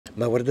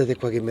Ma guardate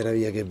qua che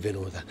meraviglia che è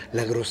venuta,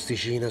 la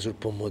crosticina sul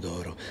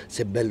pomodoro,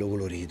 se è bello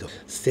colorito,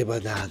 ste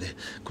patate,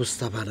 con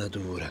sta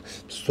panatura,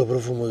 sto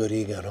profumo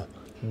d'origano,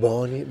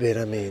 buoni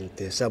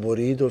veramente,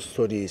 saporito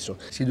sto riso.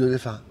 Si dovete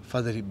fare,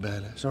 fateli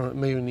bene, sono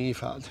meglio non li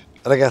fate.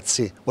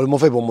 Ragazzi, vogliamo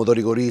fare i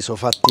pomodori con riso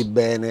fatti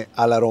bene,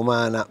 alla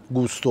romana,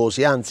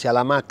 gustosi, anzi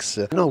alla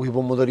max. No, quei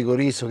pomodori con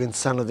riso che non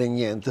sanno di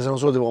niente, sono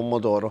solo di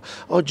pomodoro.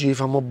 Oggi li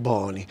famo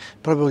buoni,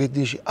 proprio che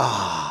dici,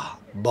 ah,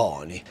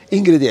 buoni.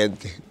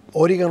 Ingredienti: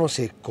 origano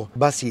secco,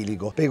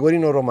 basilico,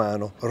 pecorino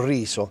romano,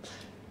 riso,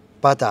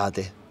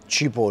 patate,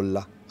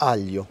 cipolla,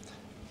 aglio,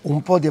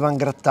 un po' di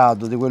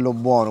pangrattato, di quello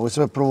buono,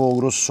 questo è proprio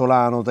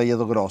grossolano,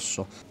 tagliato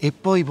grosso, e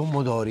poi i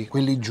pomodori,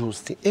 quelli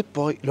giusti, e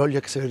poi l'olio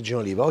extravergine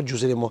oliva. Oggi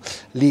useremo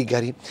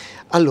ligari.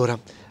 Allora,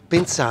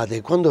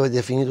 pensate, quando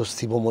avete finito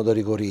sti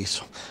pomodori con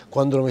riso,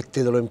 quando lo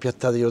mettete, lo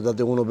impiattate, glielo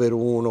date uno per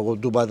uno, con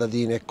due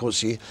patatine e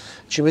così,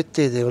 ci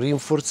mettete un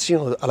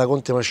rinforzino alla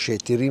Conte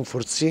Mascetti, il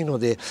rinforzino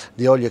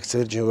di olio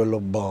extravergine,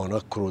 quello buono,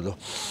 a crudo.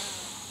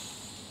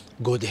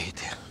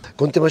 Godete.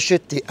 Conte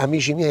Mascetti,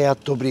 amici miei,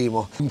 atto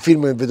primo, un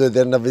film che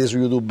vedete andare a vedere su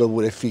YouTube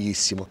pure, è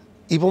fighissimo.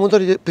 I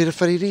pomodori per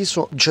fare il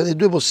riso c'è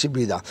due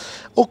possibilità: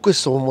 o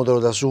questo pomodoro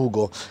da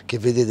sugo che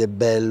vedete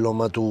bello,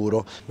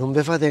 maturo, non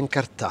vi fate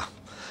incartà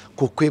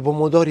con quei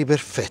pomodori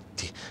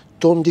perfetti,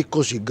 tondi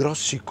così,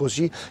 grossi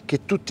così,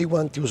 che tutti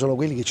quanti usano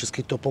quelli che c'è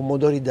scritto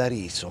pomodori da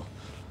riso.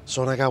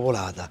 Sono una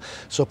cavolata,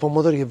 sono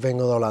pomodori che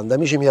vengono da Olanda.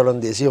 Amici miei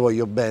olandesi, io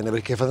voglio bene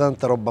perché fa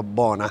tanta roba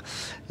buona,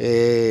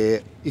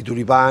 i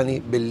tulipani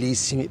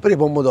bellissimi, però i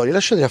pomodori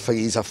lasciateli a fare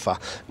chi li sa fare,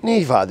 ne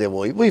li fate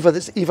voi li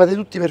fate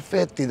tutti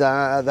perfetti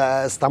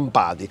da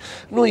stampati,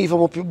 noi li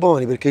famo più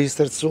buoni perché ci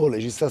sta il sole,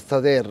 ci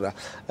sta terra,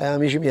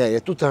 amici miei,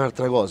 è tutta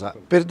un'altra cosa.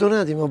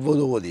 Perdonatemi, ma ve lo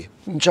devo dire,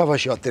 non ce la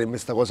facevo a tenermi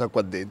questa cosa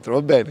qua dentro,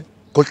 va bene?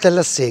 Coltello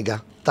a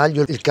sega,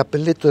 taglio il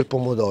cappelletto del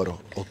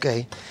pomodoro,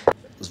 ok?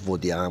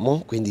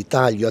 Svuotiamo, quindi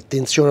taglio,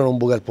 attenzione a non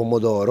bucare il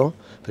pomodoro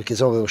perché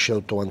sennò vi uscirà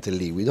tutto quanto il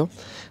liquido.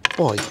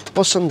 Poi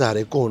posso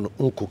andare con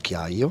un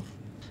cucchiaio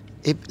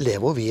e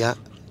levo via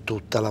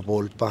tutta la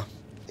polpa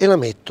e la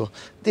metto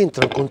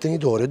dentro un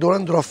contenitore dove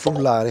andrò a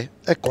frullare.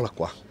 Eccola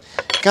qua.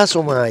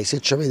 Casomai,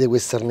 se avete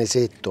questo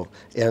arnesetto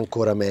è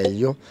ancora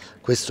meglio.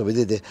 Questo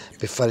vedete,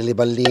 per fare le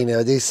palline,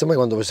 vedete mai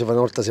quando una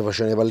volta si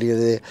facevano le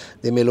palline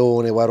di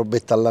melone, qua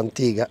robetta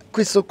all'antica?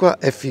 Questo qua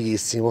è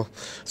fighissimo,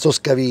 sto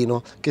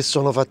scavino, che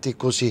sono fatti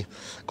così,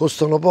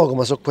 costano poco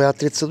ma sono quelle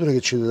attrezzature che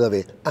ci dovete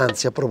avere.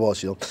 Anzi, a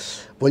proposito,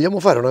 vogliamo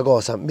fare una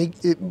cosa,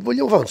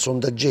 vogliamo fare un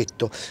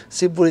sondaggetto,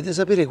 se volete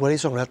sapere quali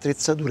sono le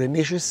attrezzature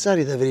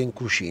necessarie da avere in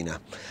cucina.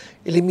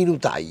 E le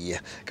minutaglie,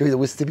 capito?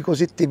 Queste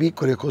cosette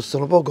piccole che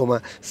costano poco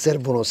ma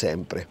servono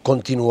sempre.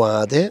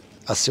 Continuate,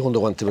 a secondo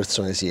quante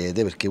persone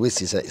siete, perché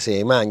questi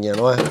se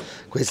mangiano,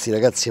 questi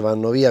ragazzi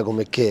vanno via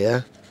come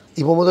che,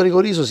 I pomodori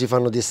con riso si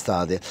fanno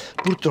d'estate.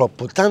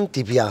 Purtroppo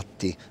tanti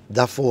piatti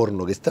da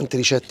forno, tante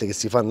ricette che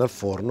si fanno al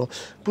forno,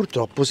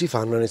 purtroppo si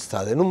fanno in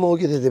estate. Non me lo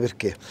chiedete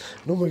perché,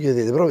 non me lo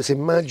chiedete, però se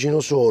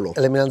immagino solo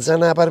le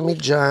melanzane alla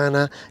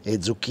parmigiana,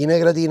 le zucchine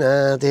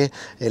gratinate,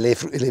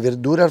 le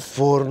verdure al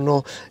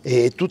forno,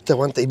 e tutta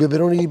quanta, i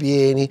peperoni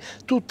ripieni,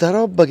 tutta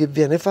roba che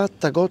viene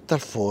fatta cotta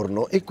al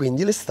forno, e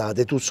quindi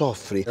l'estate tu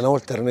soffri. Una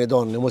volta erano le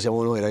donne, ora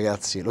siamo noi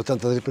ragazzi,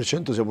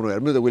 l'83% siamo noi,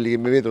 almeno quelli che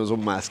mi vedono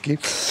sono maschi,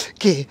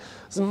 che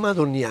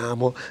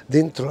smadonniamo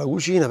dentro la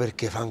cucina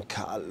perché fa un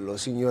callo,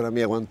 signora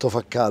mia quanto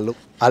fa callo.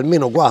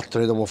 Almeno 4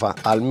 ne dobbiamo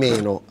fare,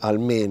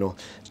 almeno,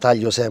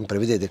 taglio sempre,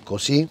 vedete,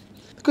 così.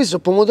 Questi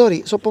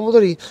sono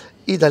pomodori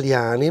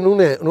italiani, non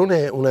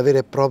è una vera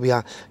e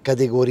propria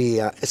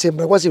categoria,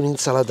 sembra quasi un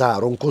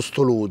insalataro, un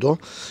costoluto,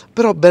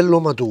 però bello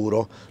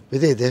maturo,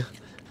 vedete?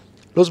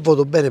 Lo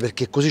svuoto bene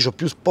perché così ho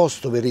più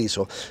posto per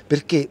riso,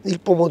 perché il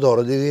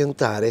pomodoro deve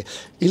diventare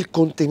il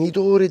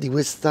contenitore di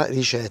questa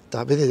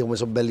ricetta. Vedete come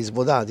sono belli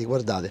svuotati?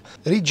 Guardate,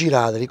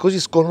 rigirateli così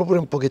scolano pure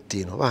un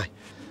pochettino, vai.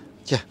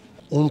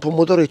 Un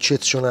pomodoro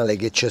eccezionale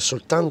che c'è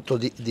soltanto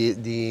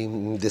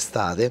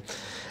d'estate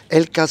è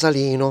il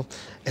casalino,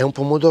 è un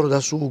pomodoro da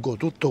sugo,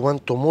 tutto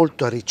quanto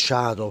molto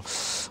arricciato.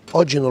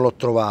 Oggi non l'ho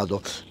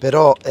trovato,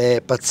 però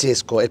è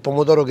pazzesco, è il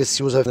pomodoro che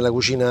si usa nella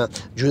cucina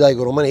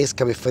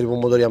giudaico-romanesca per fare i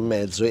pomodori a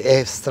mezzo,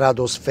 è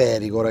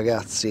stratosferico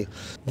ragazzi.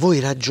 Voi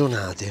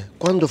ragionate,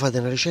 quando fate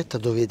una ricetta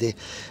dovete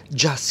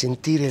già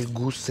sentire il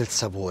gusto e il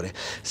sapore.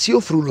 Se io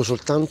frullo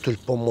soltanto il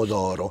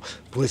pomodoro,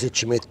 pure se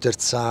ci metto il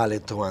sale e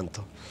tutto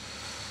quanto,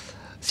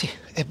 sì,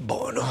 è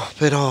buono,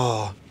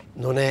 però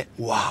non è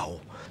wow.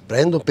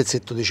 Prendo un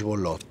pezzetto di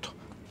cipollotto,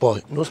 poi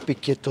uno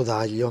spicchietto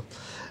d'aglio,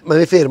 ma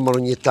mi fermano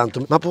ogni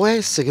tanto. Ma può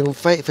essere che non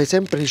fai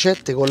sempre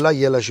ricette con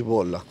l'aglio e la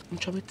cipolla? Non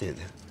ce la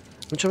mettete?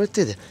 Non ce la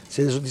mettete?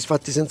 Siete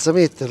soddisfatti senza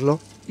metterlo?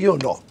 Io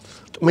no.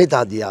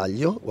 Metà di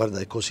aglio,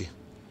 guardate così,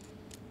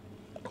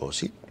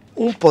 così,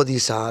 un po' di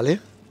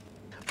sale,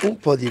 un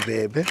po' di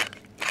pepe.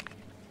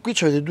 Qui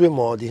avete due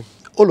modi,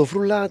 o lo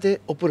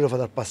frullate oppure lo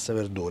fate al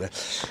passaverdure.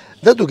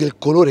 Dato che il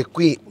colore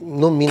qui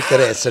non mi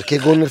interessa, perché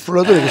con il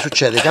frullatore che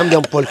succede? Cambia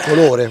un po' il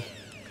colore,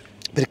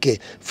 perché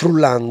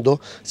frullando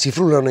si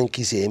frullano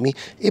anche i semi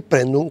e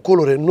prende un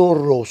colore non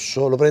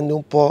rosso, lo prende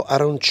un po'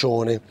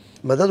 arancione.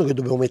 ma dato che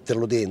dobbiamo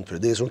metterlo dentro e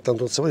deve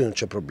soltanto un sapore non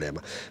c'è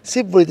problema.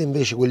 Se volete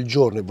invece quel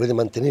giorno e volete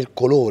mantenere il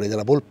colore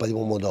della polpa di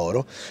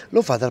pomodoro,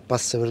 lo fate al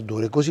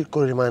passaverdure, così il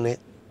colore rimane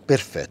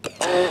perfetto.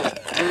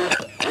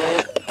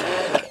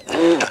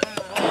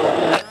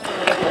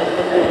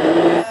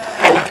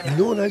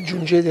 Non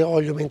aggiungete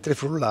olio mentre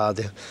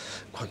frullate,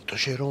 quanto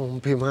ci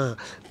rompi, ma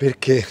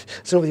perché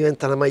se no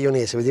diventa una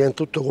maionese, vi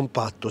diventa tutto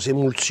compatto, si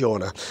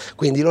emulsiona,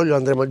 quindi l'olio lo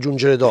andremo ad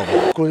aggiungere dopo.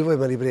 Qualcuno di voi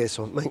mi ha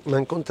ripreso, mi ha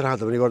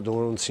incontrato, mi ricordo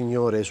con un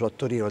signore su a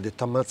Torino, ha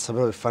detto ammazza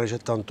però per fare c'è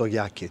tanto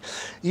chiacchiere.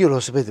 Io lo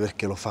sapete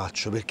perché lo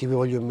faccio? Perché vi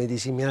voglio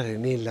immedesimare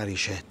nella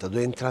ricetta,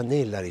 devo entrare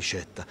nella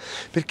ricetta,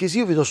 perché se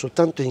io vi do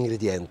soltanto gli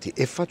ingredienti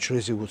e faccio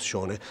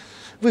l'esecuzione,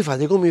 voi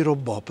fate come i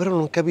robot, però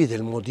non capite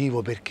il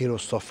motivo perché lo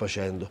sto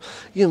facendo.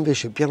 Io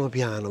invece piano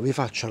piano vi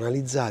faccio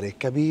analizzare e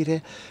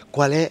capire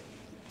qual è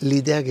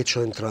l'idea che ho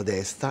dentro la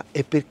testa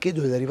e perché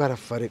dovete arrivare a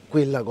fare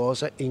quella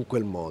cosa in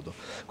quel modo.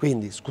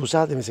 Quindi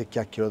scusatemi se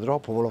chiacchiero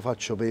troppo, ma lo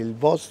faccio per il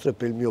vostro e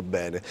per il mio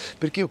bene,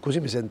 perché io così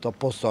mi sento a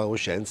posto alla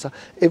coscienza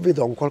e vi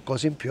do un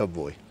qualcosa in più a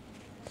voi.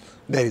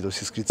 Merito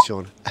questa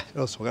iscrizione,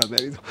 lo so che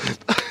merito.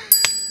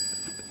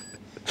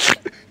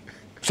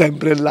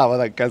 Sempre in lava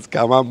da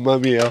cascare, mamma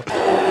mia.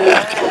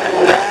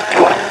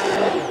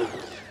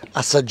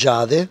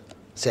 Assaggiate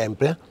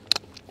sempre,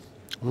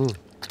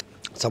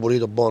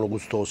 saporito, buono,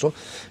 gustoso.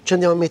 Ci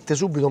andiamo a mettere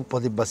subito un po'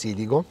 di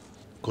basilico,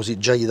 così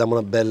già gli diamo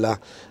una bella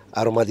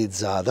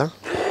aromatizzata.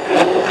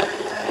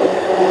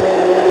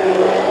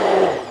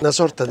 Una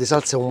sorta di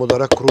salsa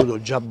pomodoro a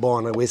crudo già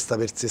buona questa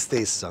per se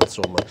stessa,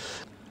 insomma.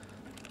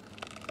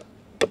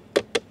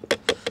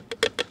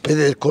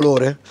 Vedete il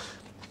colore?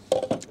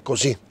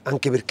 Così,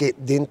 anche perché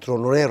dentro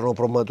non erano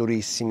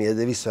promaturissimi,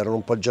 avete visto, erano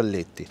un po'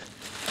 gialletti.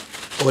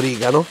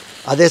 Origano,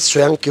 adesso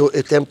è anche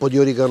il tempo di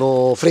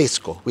origano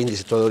fresco, quindi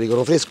se trovate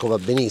origano fresco va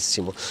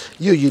benissimo.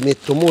 Io gli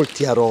metto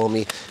molti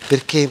aromi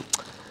perché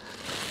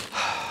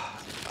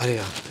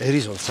raga, il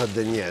riso non sa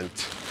di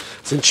niente,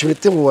 se non ci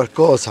mettiamo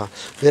qualcosa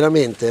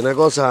veramente è una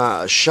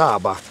cosa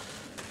sciapa.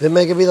 Vi è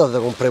mai capitato di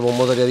comprare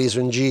pomodori a riso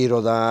in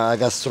giro da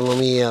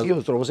gastronomia?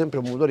 Io trovo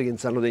sempre pomodori che non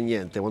sanno di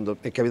niente quando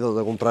è capitato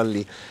di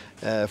comprarli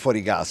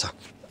fuori casa.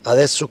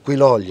 Adesso qui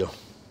l'olio,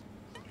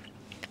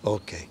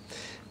 ok,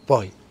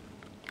 poi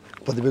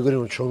un po' di pecorino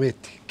non ce lo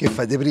metti, che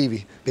fai, te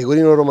privi?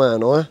 Pecorino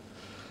romano, eh?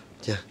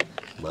 Tiè.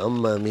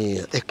 Mamma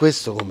mia, e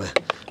questo com'è?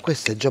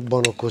 Questo è già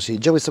buono così,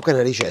 già questa qua è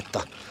una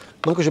ricetta,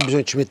 manco c'è bisogno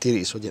che ci metti il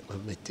riso, tiè. Ma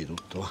metti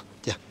tutto, va.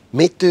 Tiè.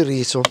 Metto il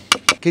riso,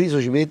 che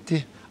riso ci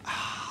metti?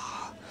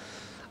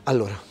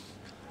 Allora,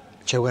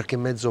 c'è qualche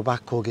mezzo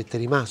pacco che ti è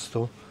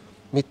rimasto?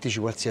 Mettici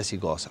qualsiasi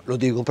cosa, lo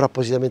devi comprare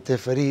appositamente per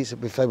fare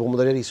i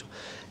pomodori a riso?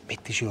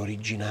 Mettici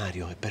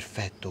l'originario, è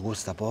perfetto,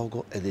 costa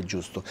poco ed è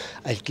giusto,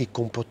 ha il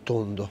chicco un po'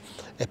 tondo,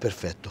 è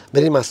perfetto. Mi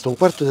è rimasto un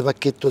quarto di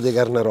pacchetto di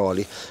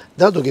carnaroli,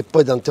 dato che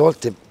poi tante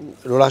volte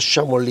lo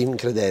lasciamo lì in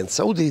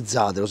credenza,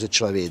 utilizzatelo se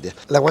ce l'avete.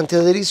 La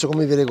quantità di riso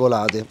come vi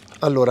regolate?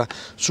 Allora,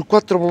 su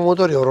 4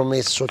 pomodori avrò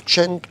messo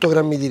 100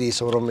 grammi di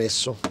riso, avrò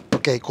messo,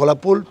 ok, con la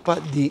polpa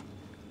di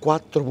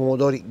 4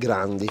 pomodori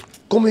grandi.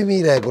 Come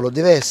mi regolo?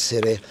 Deve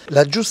essere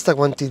la giusta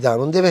quantità,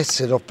 non deve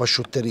essere troppo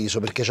asciutto il riso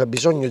perché c'ha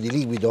bisogno di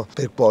liquido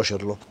per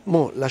cuocerlo.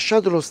 Mo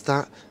lasciatelo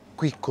sta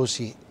qui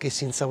così che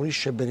si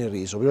insaporisce bene il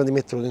riso prima di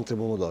metterlo dentro i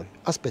pomodori.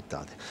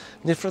 Aspettate.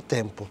 Nel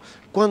frattempo,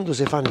 quando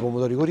si fanno i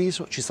pomodori con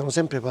riso ci stanno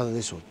sempre le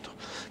patate sotto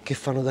che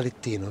fanno da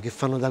lettino, che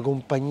fanno da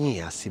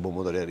compagnia a sti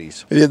pomodori a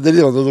riso. E da lì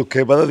quando tocca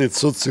le patate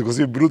zozze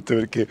così brutte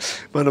perché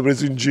mi hanno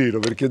preso in giro,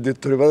 perché ho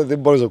detto le patate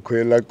buone sono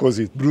quelle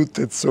così,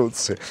 brutte e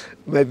zozze.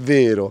 Ma è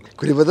vero,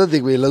 quelle patate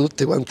quelle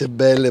tutte quante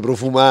belle,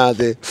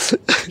 profumate,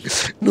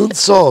 non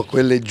so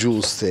quelle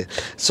giuste,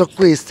 so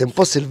queste un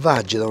po'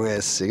 selvagge devono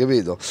essere,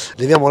 capito?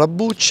 Leviamo la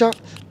buccia,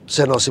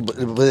 se no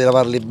potete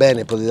lavarli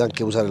bene, potete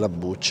anche usare la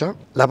buccia.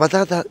 La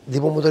patata di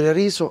pomodori a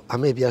riso a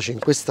me piace in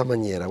questa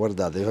maniera,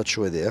 guardate, vi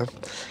faccio vedere,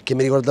 che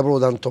mi ricorda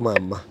proprio tanto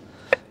mamma,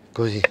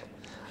 così,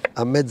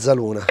 a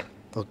mezzaluna,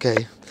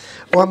 ok?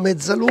 O a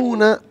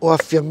mezzaluna o a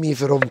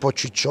fiammifero un po'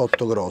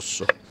 cicciotto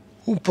grosso.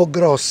 Un po'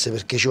 grosse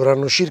perché ci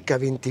vorranno circa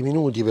 20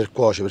 minuti per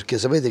cuocere, perché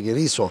sapete che il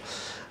riso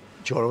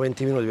ci vogliono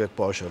 20 minuti per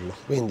cuocerlo,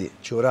 quindi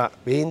ci vorrà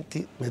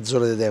 20,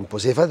 mezz'ora di tempo.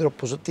 Se le fate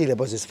troppo sottile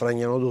poi si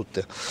sfragnano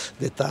tutte,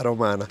 detta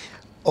romana.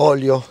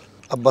 Olio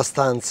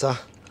abbastanza,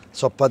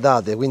 so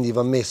patate, quindi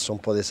va messo un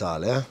po' di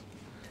sale,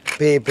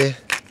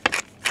 pepe,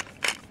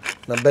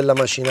 una bella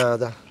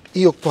macinata.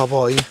 Io qua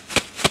poi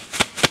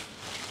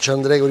ci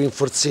andrei con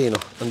rinforzino,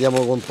 andiamo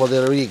con un po' di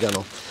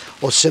origano,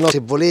 o se no se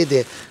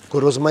volete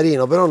con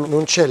rosmarino, però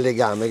non c'è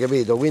legame,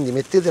 capito? Quindi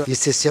mettete gli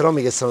stessi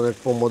aromi che stanno nel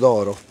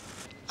pomodoro.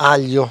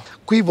 Aglio,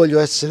 qui voglio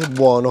essere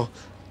buono,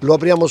 lo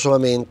apriamo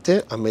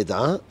solamente a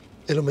metà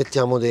e lo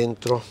mettiamo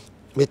dentro.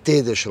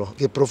 Mettetecelo,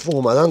 che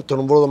profuma, tanto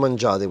non ve lo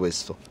mangiate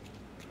questo.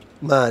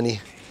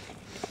 Mani,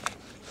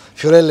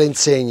 Fiorella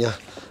insegna,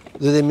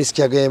 dovete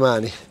mischiare con le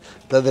mani,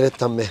 date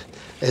retta a me,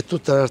 è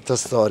tutta un'altra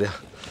storia,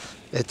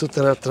 è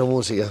tutta un'altra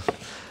musica.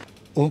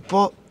 Un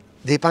po'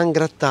 di pan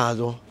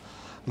grattato,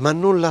 ma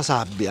non la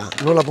sabbia,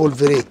 non la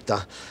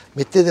polveretta,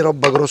 mettete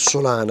roba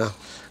grossolana.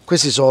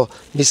 questi sono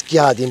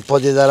mischiati, un po'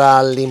 di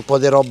taralli, un po'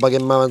 di roba che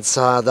mi è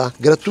avanzata,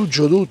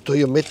 grattugio tutto,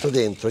 io metto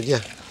dentro,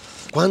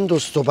 quando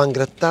sto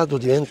pangrattato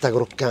diventa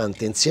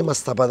croccante insieme a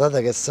sta patata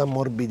che si è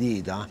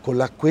ammorbidita con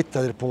l'acquetta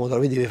del pomodoro,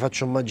 vedi, vi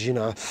faccio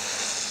immaginare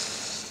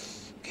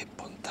che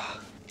bontà.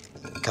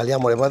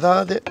 Caliamo le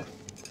patate,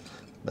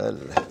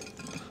 belle.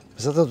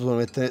 Pensate,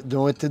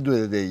 devo mettere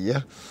due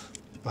teglie,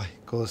 vai,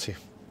 così.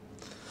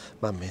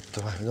 Ma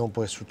metto, vai, vediamo un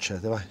po' che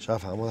succede, vai, ce la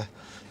famo, dai.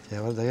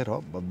 Guarda che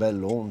roba,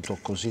 bello unto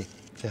così.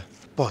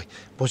 Poi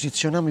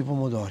posizioniamo i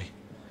pomodori,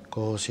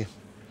 così.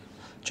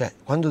 Cioè,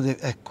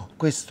 ecco,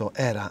 questo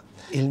era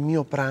il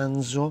mio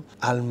pranzo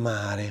al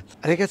mare.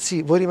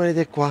 Ragazzi, voi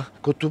rimanete qua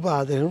con tuo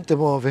padre, non ti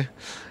muove.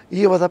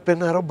 Io vado a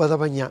prendere una roba da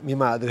pagnà, mia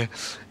madre,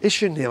 e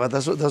scendeva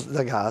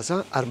da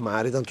casa al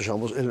mare, tanto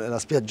c'avevamo la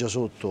spiaggia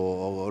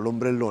sotto,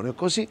 l'ombrellone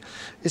così,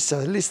 e si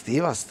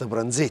allestiva a sto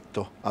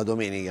pranzetto a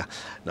domenica.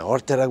 Una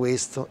volta era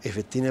questo, le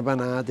fettine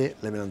panate,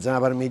 le melanzane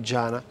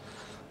parmigiana.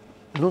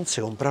 Non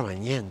si comprava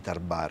niente al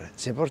bar,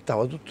 si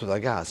portava tutto da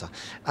casa,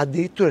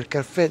 addirittura il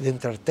caffè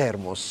dentro al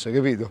termos,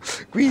 capito?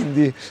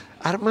 Quindi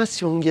al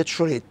massimo un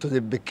ghiaccioletto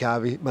te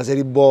beccavi, ma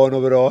sei buono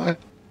però,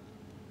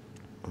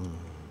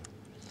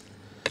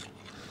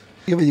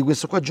 Io vedi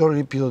questo qua già l'ho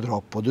riempito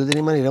troppo, dovete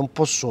rimanere un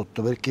po'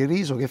 sotto perché il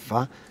riso che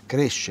fa?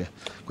 Cresce,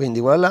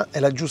 quindi quella là è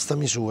la giusta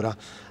misura,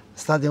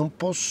 state un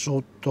po'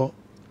 sotto,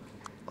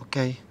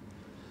 ok?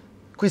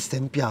 Questo è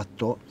un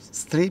piatto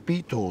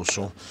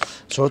strepitoso,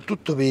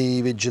 soprattutto per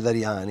i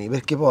vegetariani,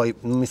 perché poi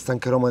non mi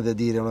stancherò mai di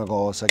dire una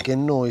cosa, che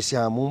noi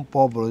siamo un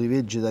popolo di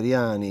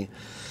vegetariani.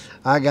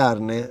 La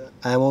carne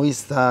abbiamo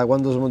vista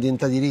quando siamo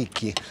diventati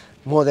ricchi,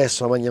 mo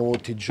adesso la mangiamo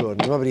tutti i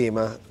giorni, ma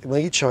prima, ma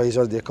chi c'aveva i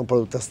soldi per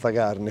comprare tutta sta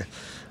carne?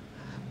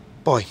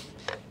 Poi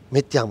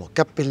mettiamo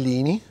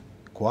cappellini,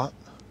 qua,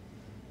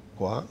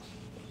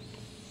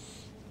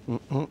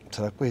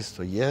 sarà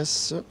questo,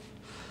 yes,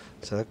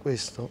 sarà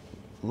questo,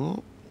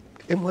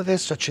 E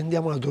adesso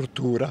accendiamo la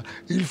tortura,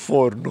 il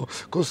forno,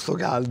 con sto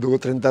caldo, con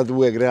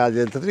 32 gradi,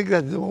 33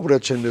 gradi, dobbiamo pure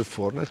accendere il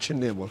forno,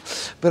 accendiamolo.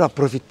 Però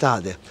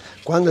approfittate,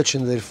 quando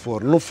accendete il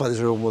forno, non fate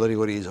solo pomodori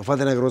con riso,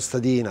 fate una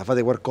crostatina,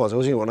 fate qualcosa,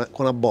 così con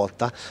una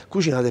botta,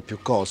 cucinate più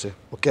cose,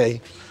 ok?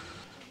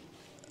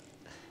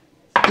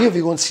 Io vi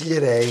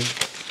consiglierei,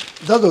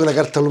 dato che la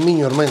carta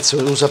alluminio ormai non si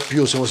usa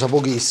più, si usa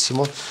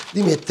pochissimo,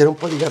 di mettere un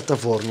po' di carta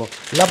forno,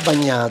 la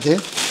bagnate,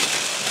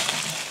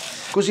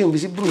 così non vi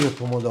si brucia il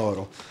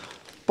pomodoro.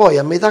 Poi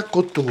a metà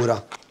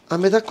cottura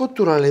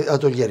la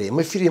toglieremo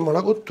e finiremo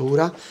la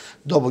cottura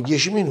dopo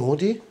 10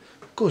 minuti,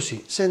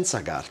 così,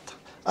 senza carta.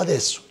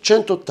 Adesso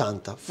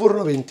 180,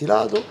 forno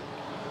ventilato,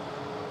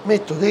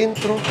 metto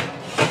dentro,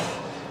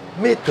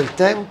 metto il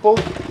tempo,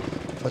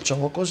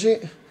 facciamo così,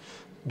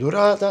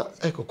 durata,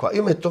 ecco qua,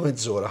 io metto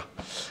mezz'ora,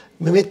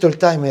 mi metto il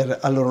timer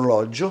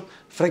all'orologio,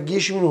 fra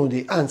 10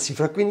 minuti, anzi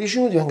fra 15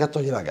 minuti vengo a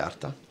togliere la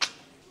carta.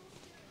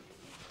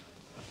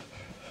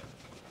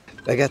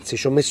 Ragazzi,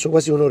 ci ho messo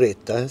quasi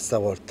un'oretta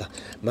stavolta,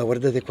 ma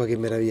guardate qua che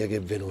meraviglia che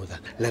è venuta,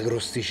 la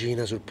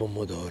crosticina sul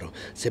pomodoro,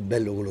 se è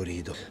bello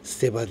colorito,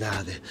 ste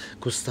patate,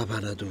 con sta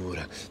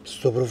panatura,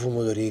 sto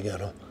profumo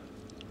d'origano.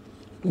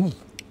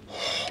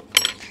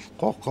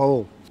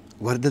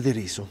 Guardate il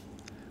riso,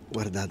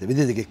 guardate,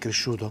 vedete che è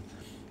cresciuto?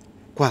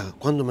 Qua,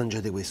 quando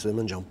mangiate questo, dovete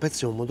mangiare un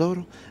pezzo di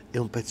pomodoro e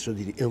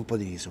un po'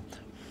 di riso.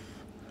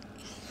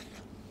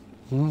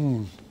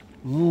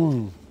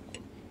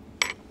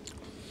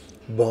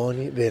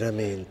 Buoni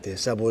veramente,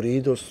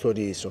 saporito sto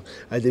riso.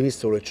 Avete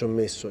visto quello che ci ho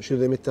messo? Ci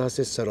dovete mettere la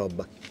stessa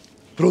roba.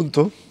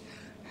 Pronto?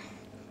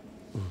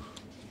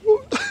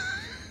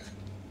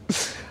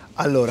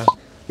 Allora,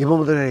 i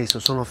pomodori e riso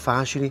sono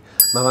facili,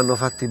 ma vanno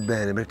fatti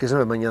bene, perché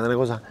sennò mangiate una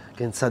cosa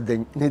che non sa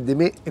né di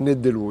me né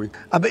di lui.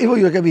 Vabbè, io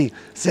voglio capire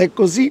se è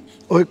così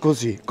o è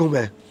così.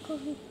 Com'è?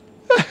 Così.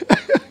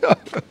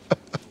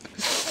 È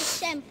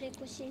sempre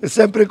così. È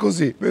sempre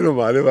così, meno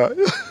male, vai.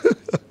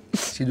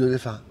 Si dovete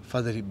fare,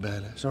 fateli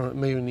bene, se no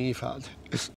meglio non li fate.